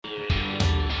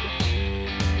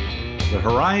The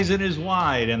horizon is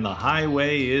wide and the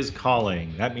highway is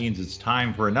calling. That means it's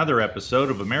time for another episode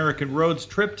of American Roads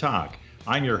Trip Talk.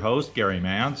 I'm your host, Gary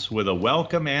Mance, with a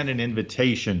welcome and an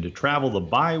invitation to travel the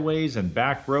byways and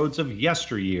back roads of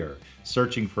yesteryear,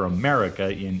 searching for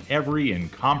America in every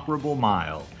incomparable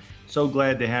mile. So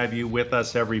glad to have you with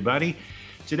us, everybody.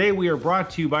 Today we are brought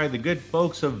to you by the good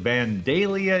folks of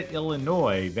Vandalia,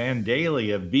 Illinois.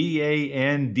 Vandalia,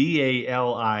 Vandalia.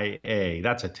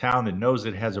 That's a town that knows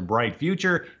it has a bright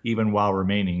future, even while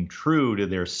remaining true to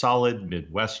their solid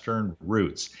Midwestern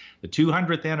roots. The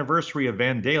 200th anniversary of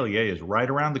Vandalia is right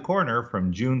around the corner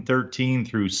from June 13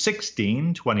 through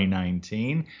 16,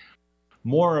 2019.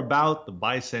 More about the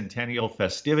bicentennial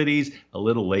festivities a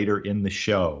little later in the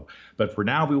show. But for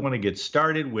now, we want to get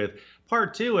started with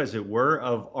part two, as it were,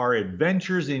 of our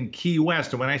adventures in Key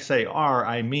West. And when I say our,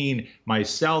 I mean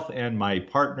myself and my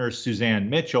partner, Suzanne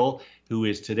Mitchell, who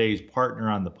is today's partner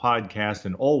on the podcast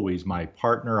and always my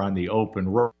partner on the open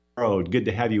road. Good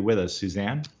to have you with us,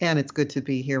 Suzanne. And it's good to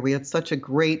be here. We had such a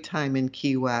great time in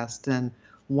Key West, and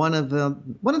one of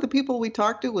the people we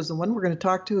talked to was the one we're going to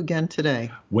talk to again today.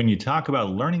 When you talk about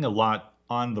learning a lot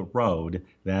on the road,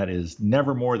 that is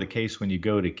never more the case when you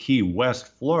go to Key West,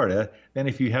 Florida, than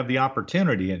if you have the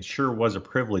opportunity. It sure was a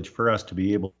privilege for us to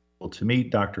be able to meet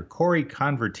Dr. Cori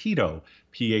Convertito,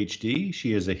 PhD.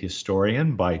 She is a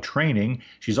historian by training.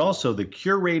 She's also the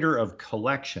Curator of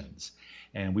Collections.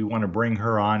 And we want to bring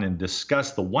her on and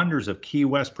discuss the wonders of Key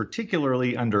West,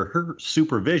 particularly under her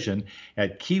supervision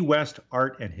at Key West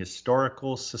Art and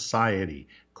Historical Society.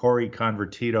 Cori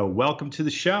Convertito, welcome to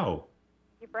the show.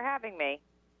 Thank you for having me.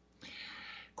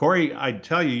 Cori, I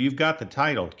tell you, you've got the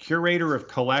title, Curator of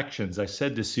Collections. I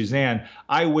said to Suzanne,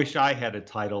 I wish I had a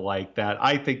title like that.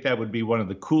 I think that would be one of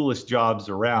the coolest jobs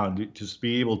around, to just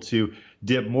be able to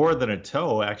dip more than a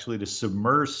toe, actually, to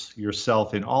submerge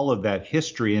yourself in all of that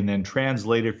history and then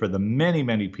translate it for the many,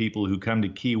 many people who come to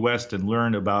Key West and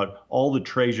learn about all the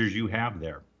treasures you have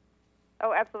there.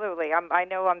 Oh, absolutely. I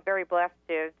know I'm very blessed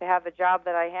to have the job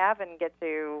that I have and get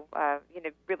to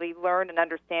really learn and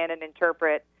understand and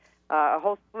interpret a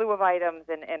whole slew of items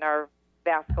in our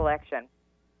vast collection.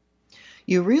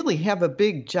 You really have a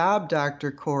big job,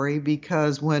 Dr. Cori,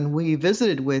 because when we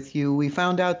visited with you, we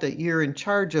found out that you're in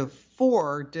charge of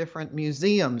 4 different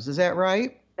museums. Is that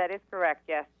right? That is correct,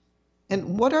 yes.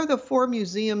 And what are the 4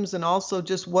 museums, and also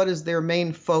just what is their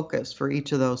main focus for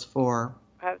each of those 4?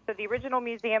 So the original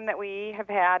museum that we have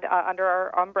had under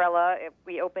our umbrella,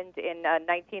 we opened in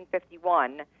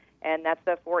 1951, and that's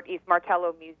the Fort East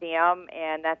Martello Museum,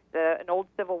 and that's an old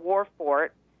Civil War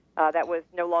fort that was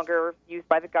no longer used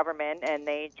by the government, and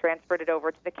they transferred it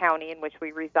over to the county in which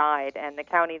we reside, and the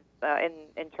county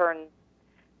in turn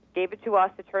gave it to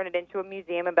us to turn it into a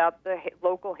museum about the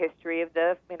local history of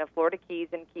the Florida Keys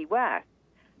and Key West.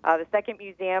 The second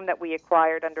museum that we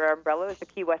acquired under our umbrella is the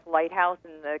Key West Lighthouse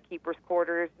and the Keeper's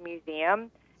Quarters Museum,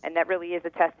 and that really is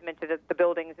a testament to the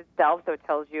buildings itself. So it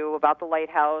tells you about the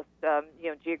lighthouse,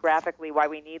 geographically why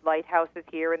we need lighthouses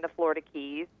here in the Florida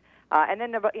Keys, and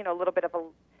then a little bit of a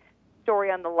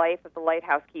story on the life of the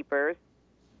lighthouse keepers.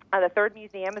 The third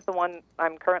museum is the one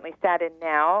I'm currently sat in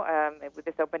now.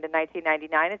 This opened in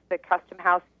 1999. It's the Custom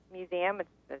House Museum.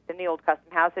 It's in the old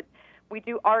Custom House. We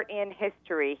do art and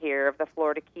history here of the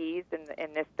Florida Keys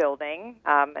in this building,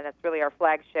 and that's really our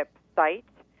flagship site.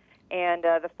 And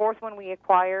the fourth one we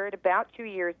acquired about 2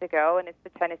 years ago, and it's the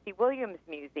Tennessee Williams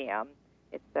Museum.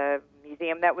 It's a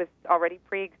museum that was already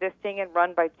pre-existing and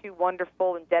run by 2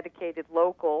 wonderful and dedicated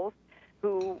locals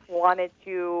who wanted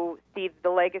to see the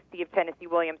legacy of Tennessee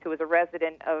Williams, who was a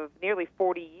resident of nearly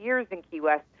 40 years in Key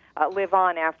West, live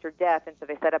on after death. And so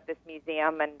they set up this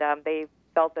museum, and they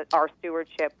felt that our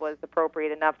stewardship was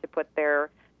appropriate enough to put their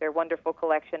wonderful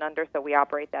collection under, so we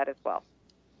operate that as well.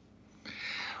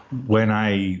 When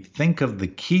I think of the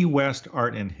Key West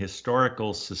Art and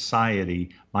Historical Society,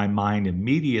 my mind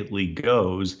immediately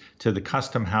goes to the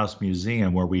Custom House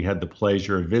Museum, where we had the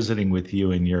pleasure of visiting with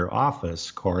you in your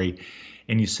office, Cori.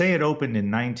 And you say it opened in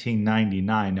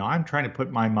 1999. Now, I'm trying to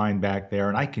put my mind back there,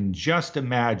 and I can just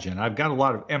imagine. I've got a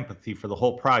lot of empathy for the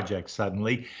whole project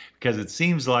suddenly, because it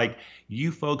seems like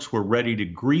you folks were ready to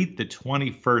greet the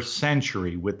 21st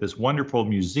century with this wonderful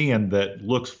museum that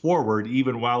looks forward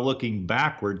even while looking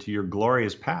backward to your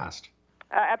glorious past.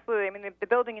 Absolutely. I mean, the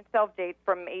building itself dates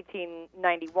from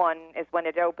 1891 is when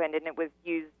it opened, and it was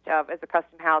used as a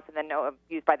custom house and then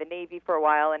used by the Navy for a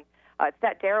while. And it's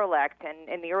sat derelict, and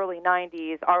in the early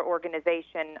 90s, our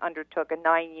organization undertook a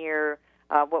 9-year,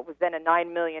 what was then a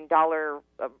 $9 million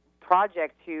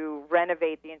project to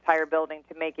renovate the entire building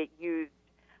to make it used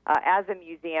as a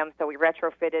museum. So we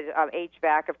retrofitted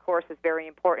HVAC, of course, is very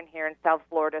important here in South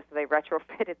Florida. So they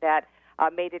retrofitted that,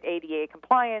 made it ADA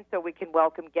compliant, so we can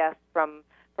welcome guests from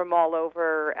all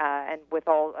over and with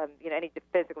all any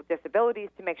physical disabilities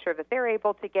to make sure that they're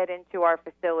able to get into our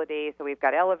facility. So we've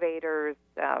got elevators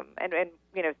and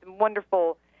some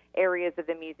wonderful areas of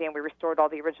the museum. We restored all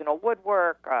the original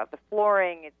woodwork, the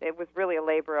flooring. It was really a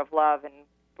labor of love, and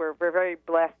we're very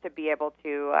blessed to be able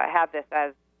to have this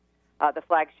as the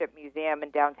flagship museum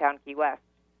in downtown Key West.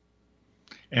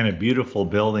 And a beautiful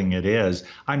building it is.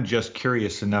 I'm just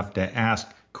curious enough to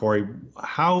ask, Cori,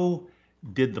 how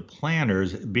did the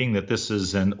planners, being that this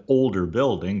is an older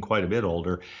building, quite a bit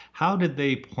older, how did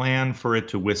they plan for it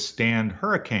to withstand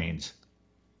hurricanes?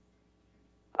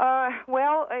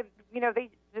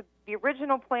 The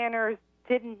original planners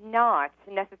did not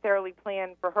necessarily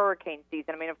plan for hurricane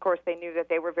season. I mean, of course, they knew that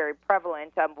they were very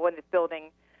prevalent. When this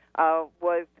building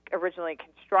was originally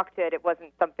constructed, it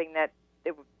wasn't something that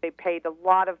they paid a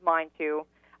lot of mind to.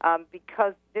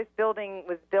 Because this building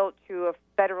was built to a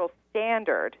federal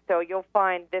standard. So you'll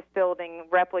find this building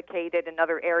replicated in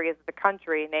other areas of the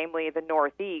country, namely the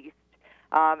Northeast.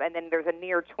 And then there's a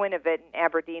near twin of it in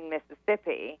Aberdeen,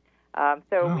 Mississippi.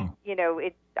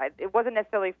 It wasn't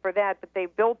necessarily for that, but they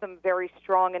built them very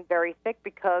strong and very thick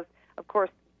because, of course,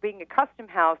 being a custom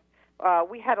house,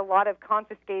 we had a lot of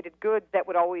confiscated goods that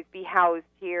would always be housed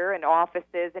here, and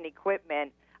offices and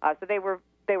equipment. So they were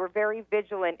very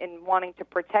vigilant in wanting to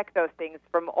protect those things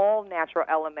from all natural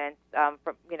elements,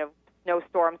 from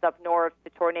snowstorms up north to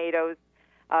tornadoes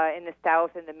in the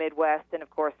south and the Midwest, and of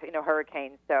course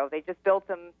hurricanes. So they just built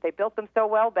them. They built them so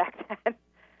well back then.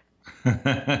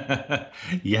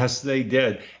 Yes, they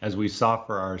did. As we saw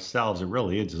for ourselves, it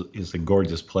really is a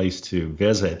gorgeous place to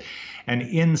visit. And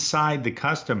inside the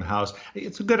custom house,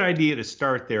 it's a good idea to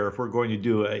start there if we're going to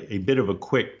do a bit of a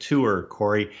quick tour,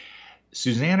 Cori.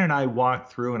 Suzanne and I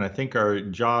walked through, and I think our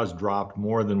jaws dropped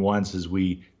more than once as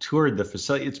we toured the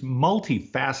facility. It's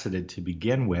multifaceted to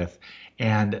begin with.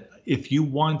 And if you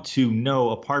want to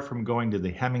know, apart from going to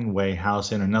the Hemingway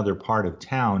house in another part of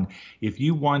town, if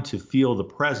you want to feel the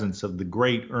presence of the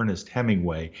great Ernest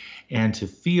Hemingway and to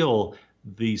feel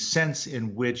the sense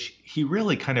in which he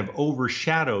really kind of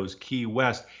overshadows Key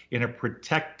West in a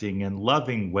protecting and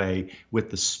loving way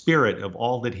with the spirit of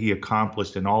all that he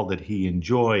accomplished and all that he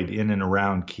enjoyed in and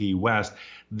around Key West,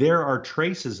 there are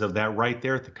traces of that right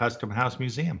there at the Custom House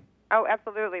Museum. Oh,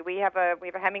 absolutely. We have a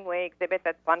Hemingway exhibit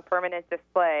that's on permanent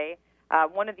display.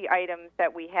 One of the items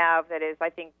that we have that is, I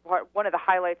think, one of the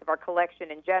highlights of our collection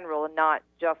in general, and not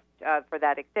just for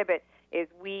that exhibit, is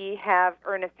we have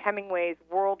Ernest Hemingway's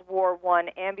World War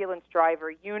I ambulance driver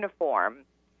uniform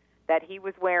that he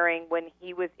was wearing when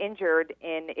he was injured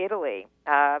in Italy.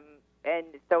 And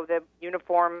so the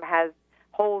uniform has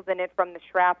holes in it from the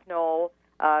shrapnel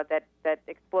that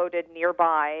exploded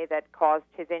nearby that caused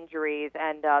his injuries.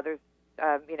 And there's,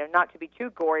 not to be too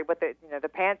gory, but the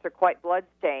pants are quite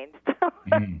blood-stained.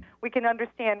 So we can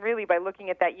understand really by looking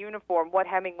at that uniform what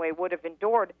Hemingway would have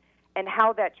endured and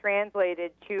how that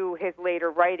translated to his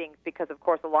later writings, because, of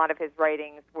course, a lot of his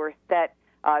writings were set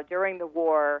during the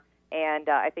war, and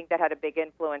I think that had a big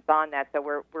influence on that. So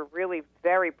we're really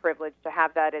very privileged to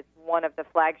have that as one of the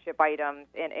flagship items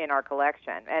in our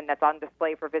collection, and that's on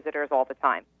display for visitors all the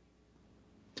time.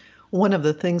 One of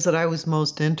the things that I was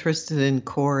most interested in,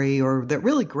 Cori, or that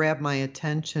really grabbed my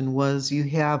attention, was you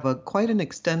have quite an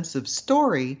extensive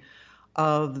story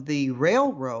of the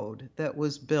railroad that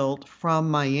was built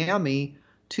from Miami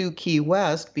to Key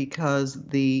West because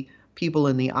the people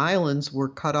in the islands were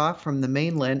cut off from the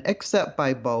mainland except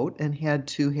by boat and had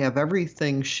to have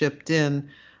everything shipped in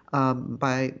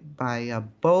by a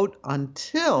boat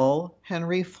until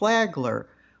Henry Flagler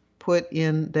put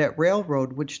in that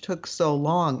railroad, which took so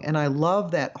long. And I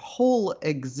love that whole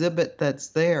exhibit that's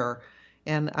there.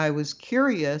 And I was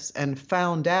curious and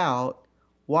found out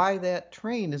why that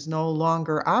train is no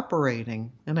longer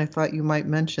operating. And I thought you might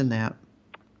mention that.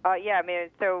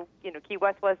 Key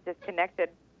West was disconnected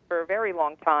for a very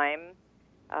long time,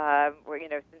 since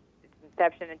its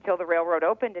inception until the railroad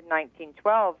opened in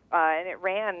 1912, and it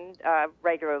ran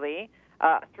regularly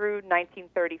through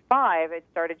 1935. It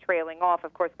started trailing off,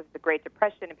 of course, because of the Great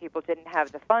Depression, and people didn't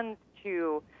have the funds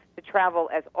to travel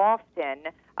as often,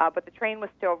 but the train was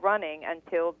still running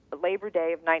until Labor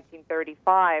Day of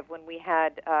 1935, when we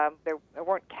had, there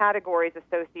weren't categories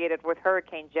associated with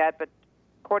hurricanes yet, but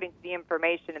according to the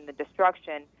information and the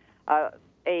destruction,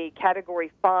 a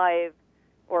Category 5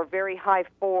 or very high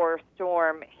 4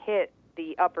 storm hit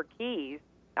the Upper Keys,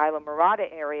 Isla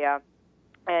Mirada area,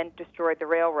 and destroyed the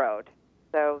railroad.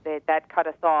 So that cut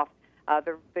us off.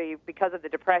 Because of the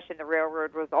Depression, the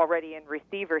railroad was already in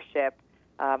receivership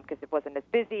because it wasn't as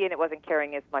busy and it wasn't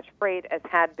carrying as much freight as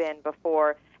had been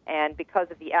before. And because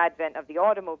of the advent of the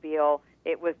automobile,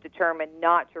 it was determined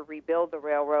not to rebuild the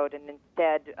railroad and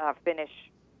instead finish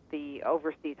the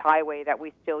overseas highway that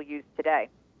we still use today.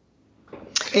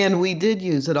 And we did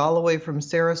use it all the way from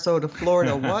Sarasota,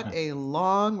 Florida. What a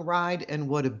long ride, and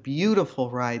what a beautiful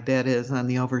ride that is on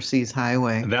the overseas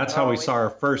highway. That's how we saw our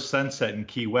first sunset in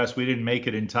Key West. We didn't make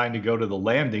it in time to go to the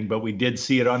landing, but we did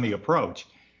see it on the approach.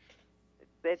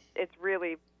 It's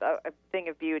really a thing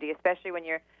of beauty, especially when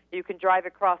you can drive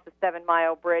across the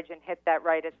 7-mile bridge and hit that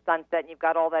right at sunset, and you've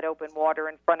got all that open water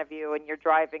in front of you, and you're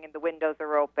driving and the windows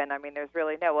are open. I mean, there's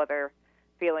really no other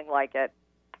feeling like it.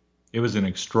 It was an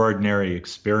extraordinary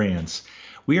experience.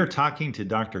 We are talking to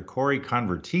Dr. Cori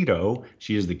Convertito.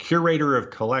 She is the Curator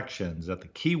of Collections at the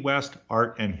Key West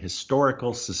Art and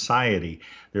Historical Society.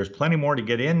 There's plenty more to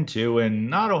get into and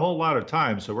not a whole lot of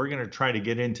time, so we're going to try to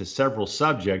get into several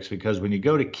subjects because when you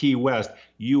go to Key West,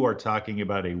 you are talking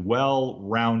about a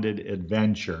well-rounded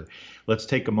adventure. Let's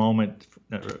take a moment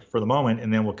for the moment,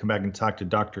 and then we'll come back and talk to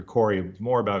Dr. Cori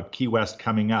more about Key West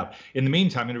coming up. In the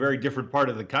meantime, in a very different part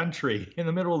of the country, in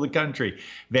the middle of the country,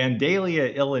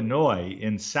 Vandalia, Illinois,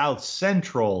 in south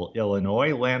central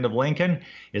Illinois, land of Lincoln,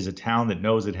 is a town that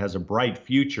knows it has a bright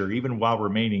future, even while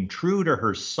remaining true to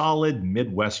her solid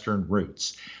Midwestern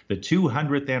roots. The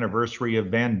 200th anniversary of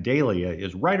Vandalia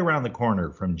is right around the corner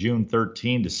from June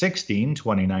 13 to 16,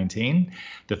 2019.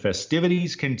 The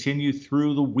festivities continue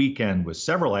through the weekend with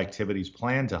several activities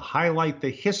planned to highlight the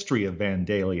history of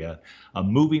Vandalia, a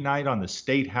movie night on the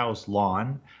State House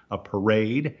lawn, a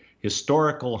parade,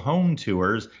 historical home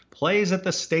tours, plays at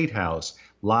the State House,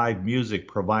 live music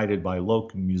provided by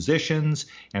local musicians,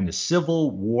 and a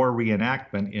Civil War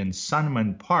reenactment in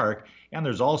Sunman Park. And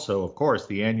there's also, of course,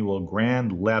 the annual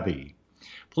Grand Levee.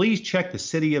 Please check the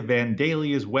City of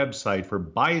Vandalia's website for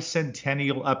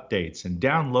bicentennial updates and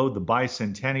download the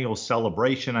bicentennial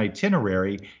celebration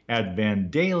itinerary at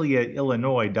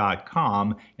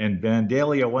vandaliaillinois.com. And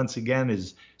Vandalia, once again,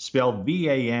 is spelled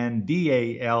V-A-N-D-A-L-I-A,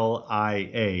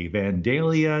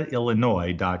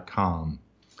 vandaliaillinois.com.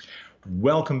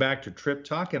 Welcome back to Trip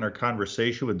Talk and our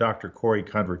conversation with Dr. Cori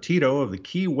Convertito of the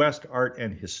Key West Art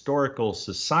and Historical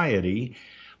Society.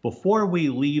 Before we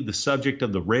leave the subject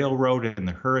of the railroad and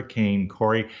the hurricane,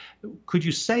 Cori, could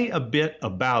you say a bit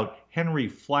about Henry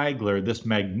Flagler, this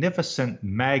magnificent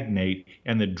magnate,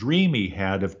 and the dream he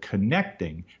had of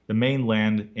connecting the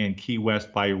mainland and Key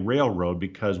West by railroad?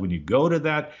 Because when you go to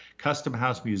that Custom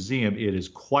House Museum, it is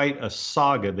quite a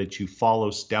saga that you follow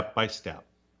step by step.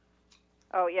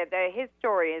 Oh, yeah, his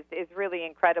story is really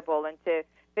incredible. And to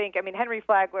think, I mean, Henry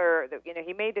Flagler,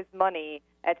 he made his money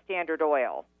at Standard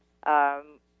Oil.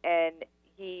 And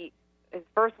his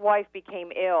first wife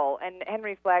became ill, and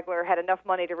Henry Flagler had enough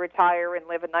money to retire and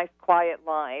live a nice, quiet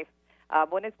life.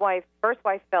 When his first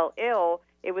wife fell ill,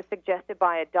 it was suggested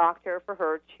by a doctor for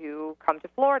her to come to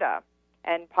Florida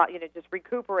and just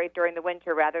recuperate during the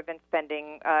winter rather than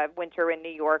spending winter in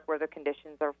New York, where the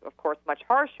conditions are, of course, much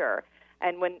harsher.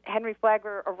 And when Henry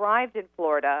Flagler arrived in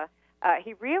Florida,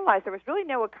 he realized there was really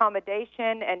no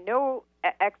accommodation and no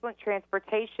excellent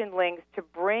transportation links to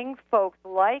bring folks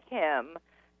like him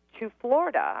to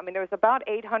Florida. I mean, there was about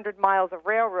 800 miles of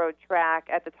railroad track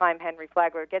at the time Henry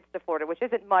Flagler gets to Florida, which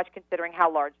isn't much considering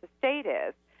how large the state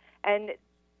is. And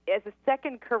as a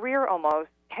second career almost,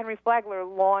 Henry Flagler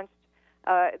launched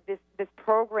this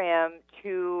program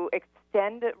to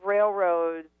extend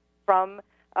railroads from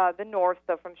the north,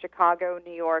 so from Chicago,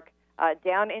 New York,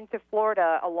 down into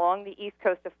Florida, along the east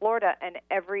coast of Florida, and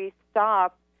every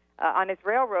stop on his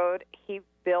railroad, he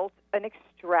built an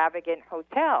extravagant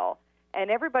hotel. And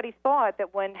everybody thought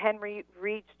that when Henry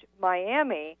reached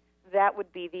Miami, that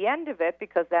would be the end of it,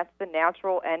 because that's the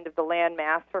natural end of the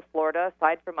landmass for Florida,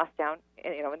 aside from us down,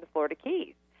 in the Florida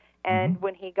Keys. And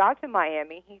when he got to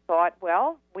Miami, he thought,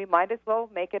 well, we might as well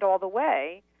make it all the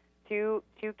way to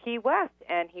Key West,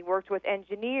 and he worked with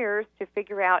engineers to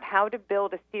figure out how to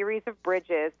build a series of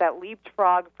bridges that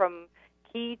leapfrog from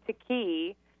key to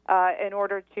key in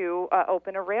order to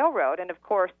open a railroad. And of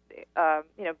course,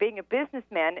 being a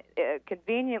businessman,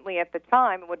 conveniently at the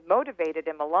time, what motivated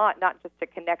him a lot, not just to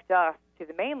connect us to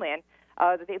the mainland,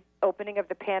 the opening of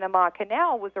the Panama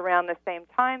Canal was around the same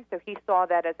time, so he saw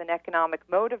that as an economic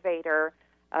motivator,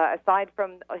 aside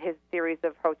from his series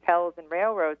of hotels and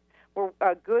railroads,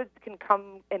 where goods can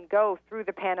come and go through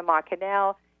the Panama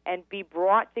Canal and be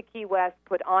brought to Key West,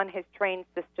 put on his train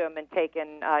system, and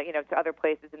taken, to other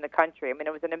places in the country. I mean,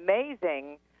 it was an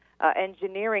amazing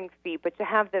engineering feat, but to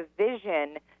have the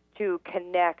vision to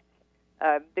connect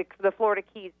the Florida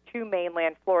Keys to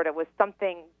mainland Florida was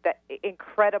something that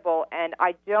incredible, and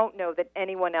I don't know that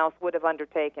anyone else would have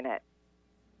undertaken it.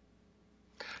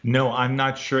 No, I'm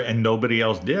not sure, and nobody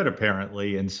else did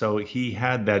apparently. And so he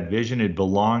had that vision; it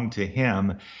belonged to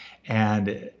him.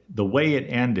 And the way it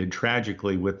ended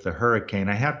tragically with the hurricane,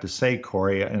 I have to say,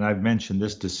 Cori, and I've mentioned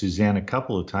this to Suzanne a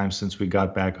couple of times since we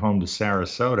got back home to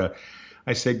Sarasota.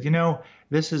 I said,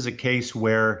 this is a case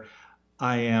where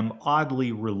I am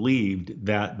oddly relieved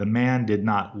that the man did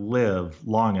not live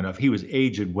long enough. He was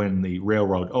aged when the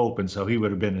railroad opened, so he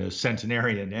would have been a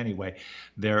centenarian anyway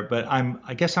there. But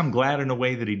I guess I'm glad in a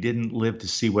way that he didn't live to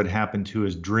see what happened to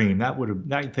his dream.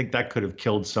 I think that could have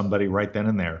killed somebody right then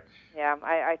and there. Yeah,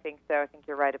 I think so. I think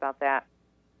you're right about that.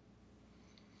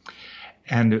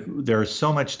 And there's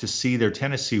so much to see there.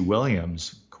 Tennessee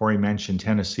Williams, Cori mentioned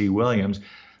Tennessee Williams.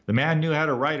 The man knew how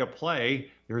to write a play.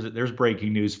 There's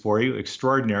breaking news for you.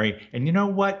 Extraordinary. And you know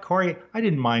what, Cori? I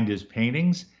didn't mind his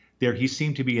paintings. He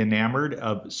seemed to be enamored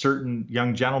of certain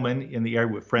young gentlemen in the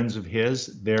area with friends of his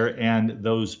there. And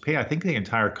I think the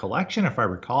entire collection, if I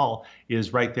recall,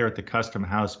 is right there at the Custom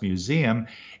House Museum.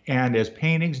 And as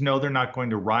paintings, no, they're not going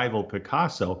to rival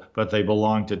Picasso, but they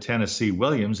belong to Tennessee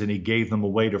Williams, and he gave them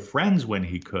away to friends when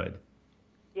he could.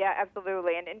 Yeah,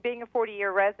 absolutely. And being a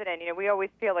 40-year resident, we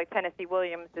always feel like Tennessee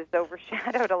Williams is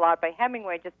overshadowed a lot by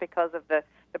Hemingway just because of the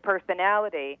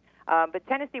personality. But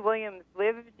Tennessee Williams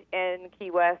lived in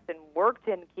Key West and worked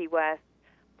in Key West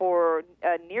for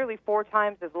nearly 4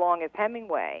 times as long as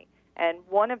Hemingway. And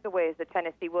one of the ways that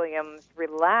Tennessee Williams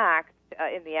relaxed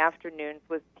in the afternoons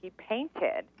was he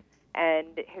painted. And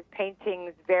his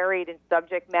paintings varied in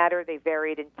subject matter. They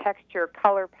varied in texture,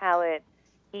 color palette.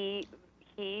 He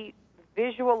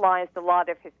visualized a lot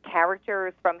of his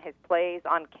characters from his plays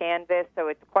on canvas, so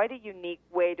it's quite a unique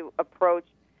way to approach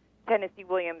Tennessee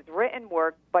Williams' written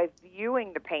work by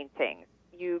viewing the paintings.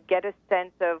 You get a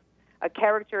sense of a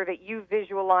character that you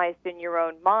visualized in your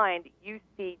own mind. You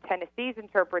see Tennessee's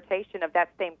interpretation of that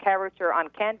same character on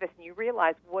canvas, and you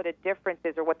realize what a difference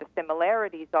is or what the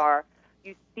similarities are.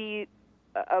 You see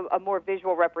a more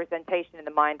visual representation in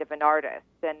the mind of an artist,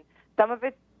 and some of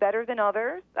it's better than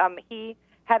others. He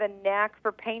had a knack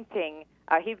for painting.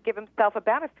 He'd give himself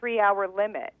about a 3-hour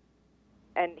limit,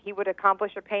 and he would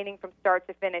accomplish a painting from start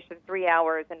to finish in 3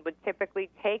 hours and would typically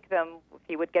take them, if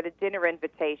he would get a dinner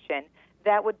invitation,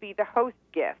 that would be the host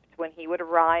gift when he would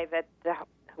arrive at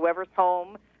whoever's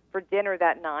home for dinner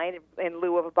that night in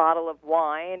lieu of a bottle of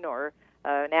wine or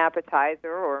an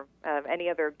appetizer or any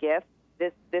other gift.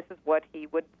 This is what he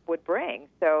would bring.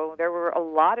 So there were a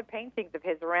lot of paintings of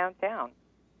his around town.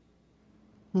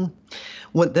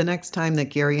 The next time that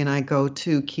Gary and I go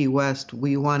to Key West,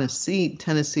 we want to see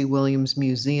Tennessee Williams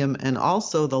Museum and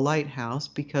also the Lighthouse,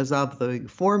 because of the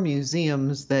 4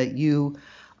 museums that you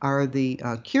are the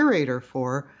curator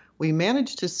for. We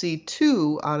managed to see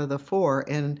 2 out of the 4,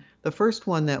 and the first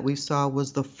one that we saw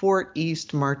was the Fort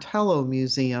East Martello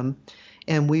Museum,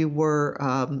 and we were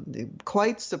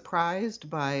quite surprised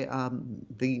by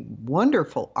the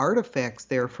wonderful artifacts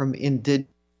there from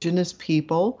indigenous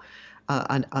people.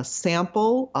 A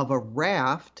sample of a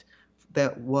raft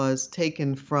that was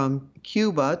taken from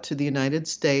Cuba to the United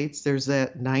States. There's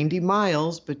that 90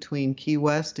 miles between Key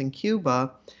West and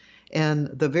Cuba. And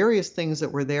the various things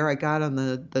that were there, I got on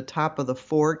the top of the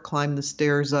fort, climbed the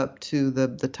stairs up to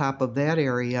the top of that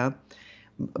area.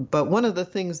 But one of the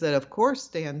things that, of course,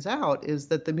 stands out is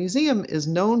that the museum is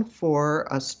known for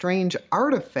a strange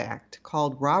artifact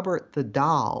called Robert the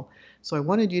Doll. So I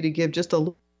wanted you to give just a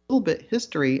little bit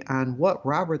history on what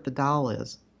Robert the Doll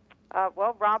is.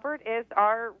 Well, Robert is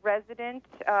our resident,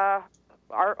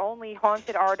 our only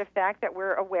haunted artifact that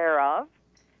we're aware of.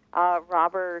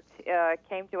 Robert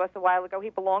came to us a while ago. He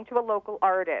belonged to a local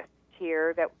artist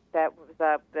here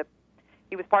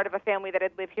he was part of a family that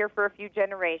had lived here for a few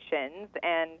generations,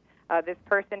 and this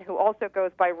person who also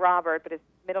goes by Robert, but his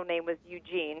middle name was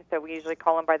Eugene, so we usually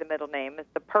call him by the middle name, is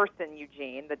the person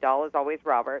Eugene. The doll is always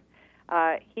Robert.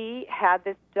 He had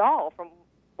this doll from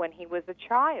when he was a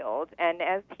child, and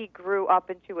as he grew up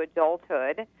into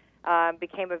adulthood,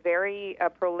 became a very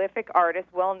prolific artist,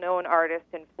 well-known artist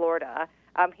in Florida.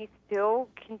 He still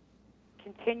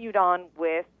continued on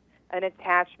with an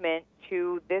attachment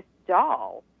to this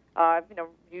doll.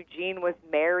 Eugene was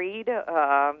married.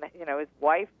 His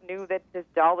wife knew that this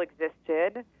doll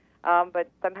existed, but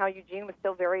somehow Eugene was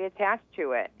still very attached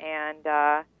to it. And,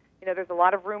 there's a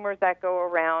lot of rumors that go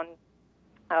around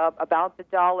about the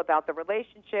doll, about the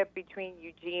relationship between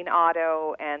Eugene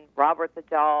Otto and Robert the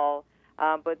doll.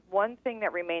 But one thing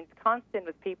that remains constant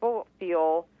was people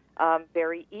feel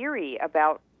very eerie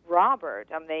about Robert.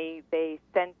 They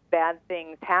sense bad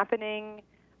things happening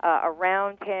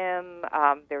around him.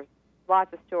 There's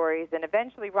lots of stories, and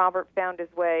eventually Robert found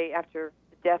his way, after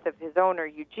the death of his owner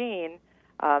Eugene.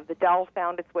 The doll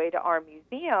found its way to our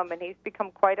museum, and he's become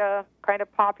quite a kind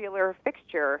of popular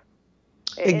fixture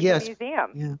in the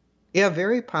museum. Yeah,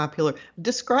 very popular.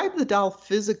 Describe the doll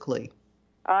physically.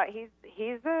 He's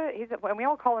and we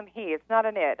all call him he. It's not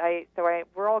an it.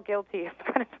 We're all guilty of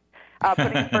kind of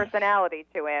putting personality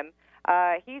to him.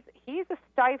 He's a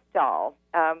Steiff doll.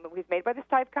 He's made by the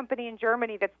Steiff company in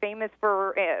Germany that's famous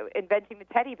for inventing the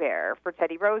teddy bear for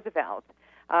Teddy Roosevelt.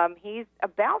 He's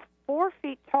about 4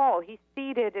 feet tall. He's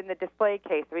seated in the display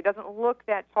case, so he doesn't look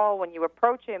that tall when you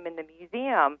approach him in the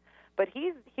museum. But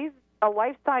he's a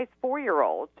life-size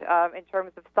 4-year-old in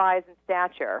terms of size and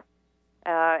stature.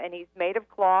 And he's made of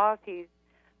cloth. He's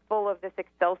full of this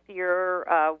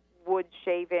Excelsior wood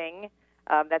shaving.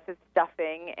 That's his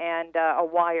stuffing, and a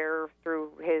wire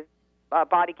through his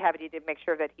body cavity to make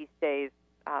sure that he stays,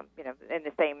 in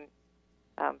the same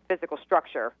physical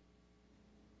structure.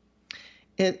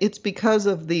 It's because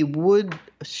of the wood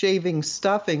shaving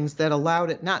stuffings that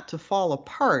allowed it not to fall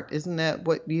apart. Isn't that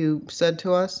what you said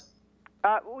to us?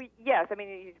 Yes. I mean,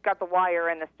 he's got the wire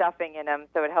and the stuffing in him,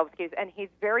 so it helps keep. And he's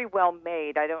very well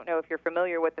made. I don't know if you're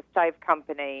familiar with the Steiff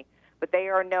company, but they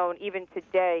are known even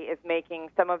today as making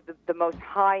some of the most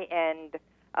high-end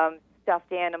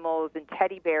stuffed animals and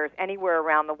teddy bears anywhere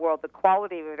around the world. The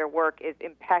quality of their work is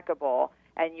impeccable,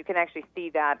 and you can actually see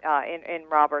that in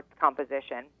Robert's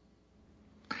composition.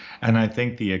 And I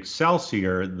think the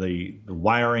Excelsior, the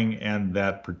wiring and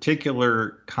that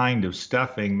particular kind of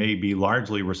stuffing may be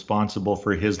largely responsible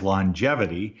for his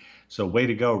longevity. So way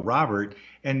to go, Robert.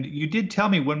 And you did tell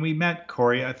me when we met,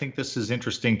 Cori, I think this is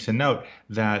interesting to note,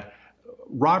 that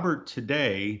Robert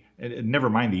today, and never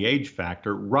mind the age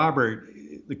factor, Robert,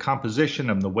 the composition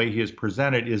and the way he is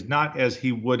presented is not as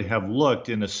he would have looked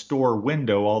in a store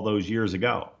window all those years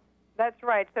ago. That's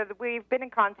right. So we've been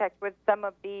in contact with some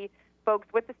of the folks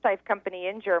with the Steiff company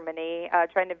in Germany,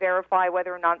 trying to verify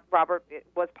whether or not Robert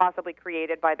was possibly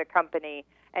created by the company,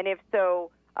 and if so,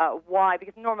 why?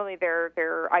 Because normally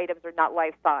their items are not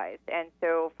life-sized. And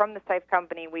so from the Steiff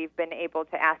company, we've been able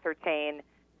to ascertain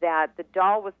that the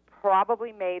doll was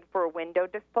probably made for a window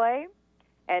display,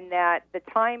 and that the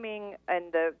timing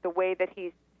and the way that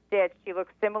he's stitched, he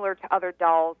looks similar to other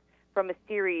dolls from a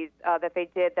series that they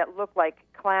did that looked like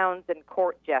clowns and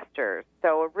court jesters.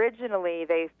 So originally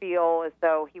they feel as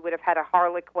though he would have had a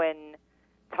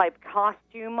Harlequin-type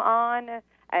costume on,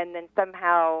 and then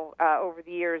somehow over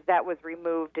the years that was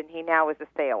removed, and he now is a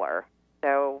sailor.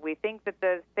 So we think that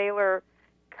the sailor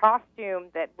costume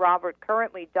that Robert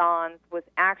currently dons was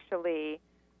actually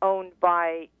owned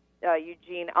by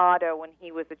Eugene Otto when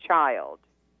he was a child.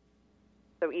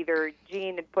 So either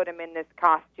Gene had put him in this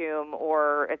costume,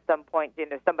 or at some point,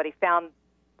 somebody found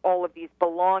all of these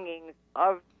belongings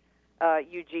of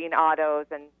Eugene Otto's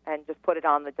and just put it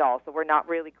on the doll. So we're not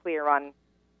really clear on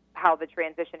how the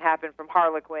transition happened from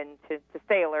Harlequin to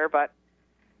sailor, but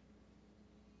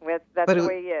that's the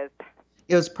way he is.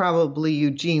 It was probably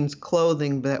Eugene's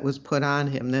clothing that was put on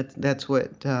him. That's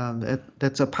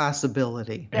a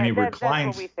possibility. And he reclines.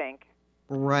 That's what we think.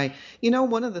 Right.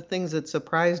 One of the things that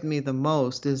surprised me the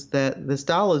most is that this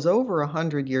doll is over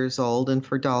 100 years old, and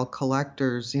for doll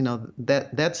collectors,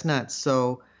 that's not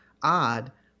so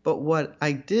odd. But what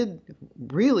I did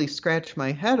really scratch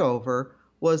my head over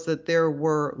was that there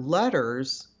were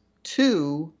letters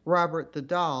to Robert the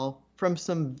doll from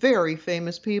some very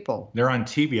famous people. They're on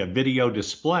TV, a video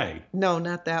display. No,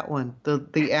 not that one.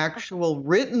 The actual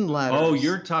written letters. Oh,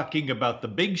 you're talking about the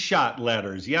big shot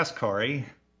letters. Yes, Cori.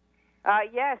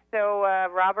 Yes, so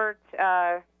Robert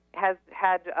has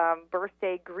had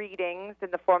birthday greetings in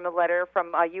the form of a letter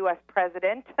from a U.S.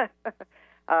 president,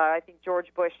 I think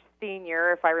George Bush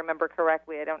Sr., if I remember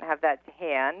correctly. I don't have that to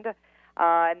hand.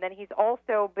 And then he's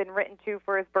also been written to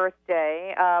for his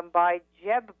birthday by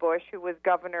Jeb Bush, who was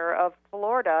governor of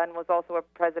Florida and was also a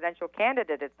presidential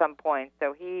candidate at some point.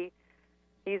 So he's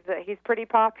pretty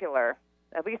popular,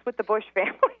 at least with the Bush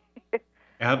family.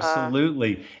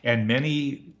 Absolutely. And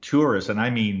many tourists, and I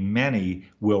mean many,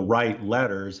 will write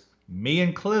letters, me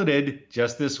included.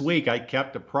 Just this week, I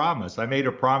kept a promise. I made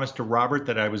a promise to Robert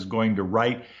that I was going to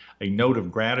write a note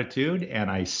of gratitude, and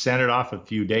I sent it off a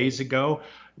few days ago.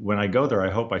 When I go there,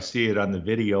 I hope I see it on the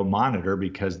video monitor,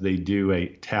 because they do a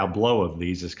tableau of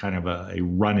these as kind of a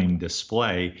running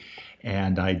display.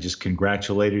 And I just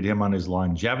congratulated him on his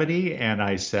longevity. And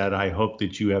I said, I hope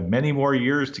that you have many more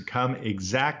years to come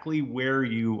exactly where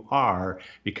you are,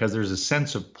 because there's a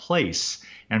sense of place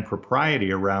and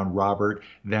propriety around Robert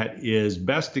that is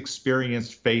best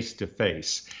experienced face to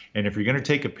face. And if you're going to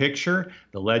take a picture,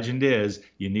 the legend is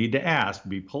you need to ask,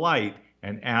 be polite,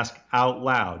 and ask out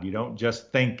loud. You don't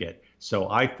just think it. So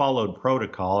I followed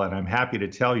protocol, and I'm happy to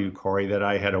tell you, Cori, that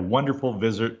I had a wonderful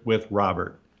visit with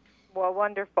Robert. Well,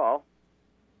 wonderful.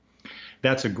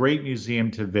 That's a great museum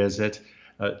to visit.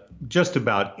 Just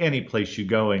about any place you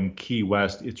go in Key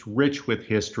West, it's rich with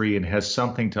history and has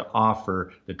something to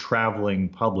offer the traveling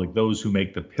public, those who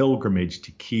make the pilgrimage to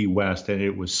Key West, and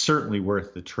it was certainly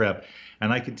worth the trip.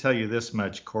 And I can tell you this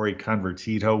much, Cori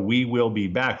Convertito, we will be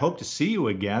back. Hope to see you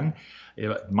again.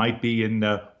 It might be in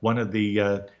one of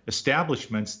the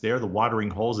establishments there, the Watering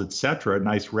Holes, etc., a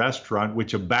nice restaurant,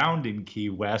 which abound in Key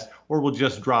West, or we'll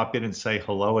just drop in and say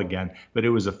hello again. But it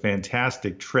was a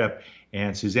fantastic trip.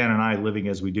 And Suzanne and I, living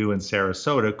as we do in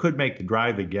Sarasota, could make the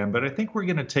drive again. But I think we're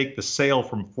going to take the sail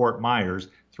from Fort Myers,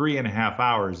 3.5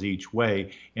 hours each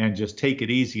way, and just take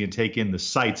it easy and take in the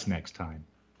sights next time.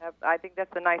 I think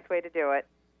that's a nice way to do it.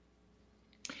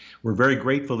 We're very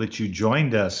grateful that you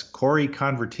joined us. Cori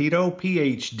Convertito,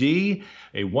 PhD,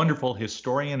 a wonderful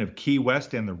historian of Key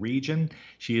West and the region.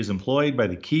 She is employed by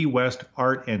the Key West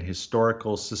Art and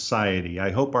Historical Society.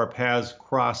 I hope our paths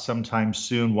cross sometime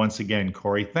soon once again,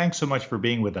 Cori. Thanks so much for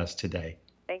being with us today.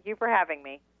 Thank you for having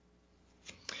me.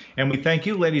 And we thank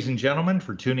you, ladies and gentlemen,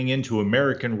 for tuning in to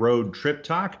American Road Trip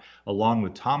Talk, along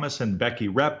with Thomas and Becky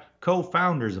Repp,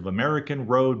 co-founders of American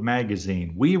Road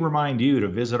Magazine. We remind you to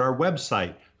visit our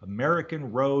website,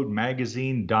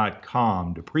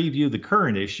 AmericanRoadMagazine.com, to preview the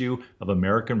current issue of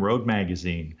American Road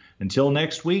Magazine. Until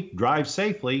next week, drive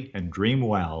safely and dream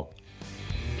well.